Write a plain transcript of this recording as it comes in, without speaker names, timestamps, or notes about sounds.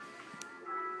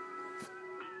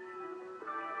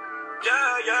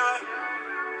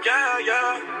Yeah,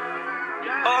 yeah.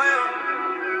 Oh, yeah.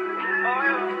 Oh,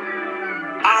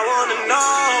 yeah. I wanna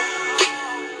know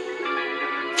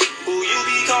who you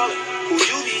be calling, who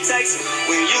you be texting,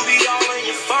 when you be all on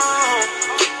your phone.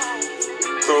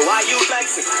 Bro, why you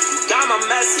flexing? You got my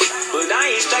message, but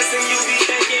I ain't stressing. You be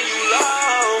thinking you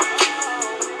low,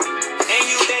 and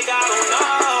you think I don't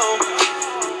know.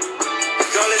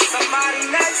 Girl, it's somebody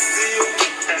next to you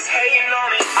that's hating on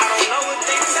me. I don't know what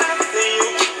they telling you,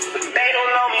 but they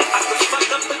don't know me. I could fuck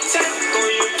up a check on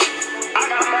you. I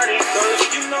got money, girl,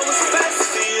 if you know what's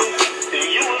best for you, then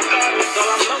you would call me. Girl,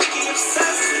 I'm low-key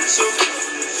obsessed with you.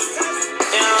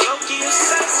 Yeah, I'm low-key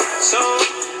obsessed, so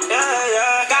yeah,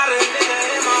 yeah. Got a nigga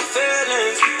in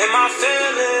my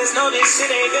feelings, know this shit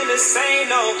ain't been the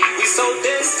same, no. We so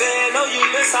distant, know you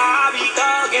miss how I be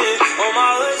thugging. On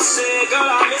my hood shit, girl,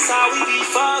 I miss how we be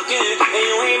fucking. And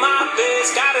you ain't my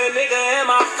bitch, got a nigga in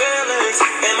my feelings,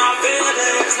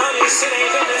 know this shit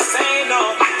ain't been the same,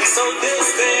 no. We so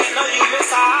distant, know you miss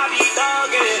how I be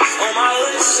thugging. On my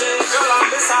hood shit, girl, I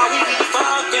miss how we be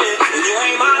fucking. And you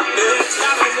ain't my bitch,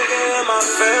 got a nigga in my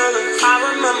feelings. I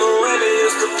remember when it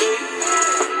used to be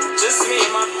just me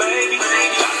and my baby.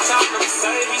 Top them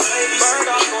Mercedes. Bird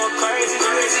up going crazy.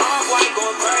 All white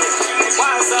going crazy.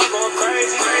 YSL going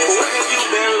crazy. Where have you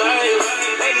been lately?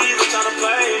 Lately you been tryna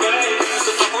play me. Used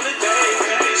to fuck on the day.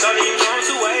 Shorty, you know I'm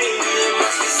too wavy. It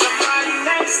must be somebody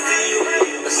next to you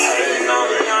that's hating on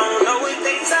me. I don't know what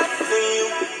they telling you.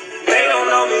 They don't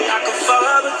know me. I can fuck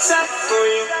up a check for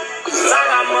you. Cause I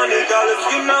got money, girl. If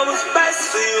you know what's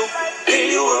best for you, then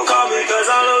you will call me. Cause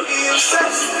I'm low-key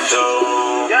obsessed with you.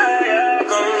 Yeah,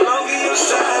 yeah. I'm low-key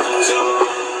obsessed with you.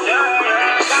 Yeah,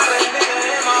 yeah. Got a nigga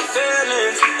in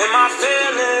my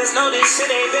feelings. Know this shit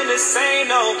ain't been the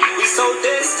same, no. We so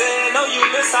distant, know you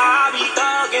miss how I be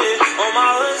thugging. On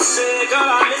my hood shit, girl,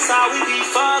 I miss how we be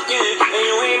fucking. And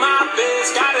you ain't my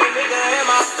bitch, got a nigga in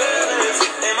my feelings.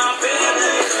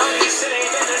 Know this shit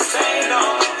ain't been the same, no.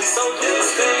 We so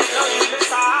distant, know you miss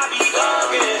how I be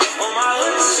thugging. On my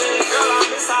hood shit, girl, I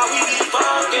miss how we be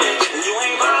fucking. And you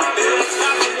ain't my bitch,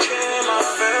 got a nigga in my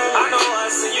feelings. I know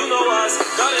us and you know us,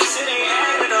 girl, this shit ain't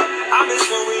adding up. I miss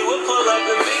when we would pull up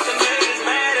and make the niggas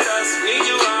mad at us. Need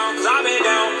you around, cause I've been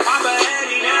down. I'm a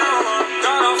handy now,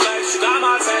 girl, don't flex, you got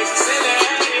my text. Send it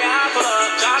handy, I pull up,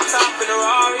 drop top in the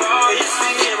Rari. It used to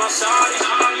be me and my shawty,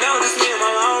 now it's me and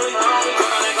my lonely. Girl,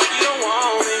 don't act like you don't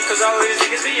want me, cause all these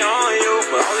niggas be on you,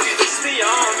 but all of these bitches be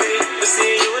on me. But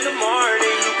seeing you in the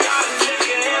morning, you got a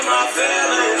nigga in my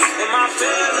feelings,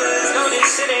 know this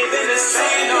shit ain't been the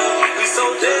same, no. We so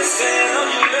distant, know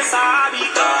you miss how I be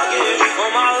thugging.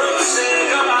 On my hood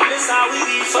shit, girl, I miss how we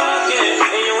be fucking.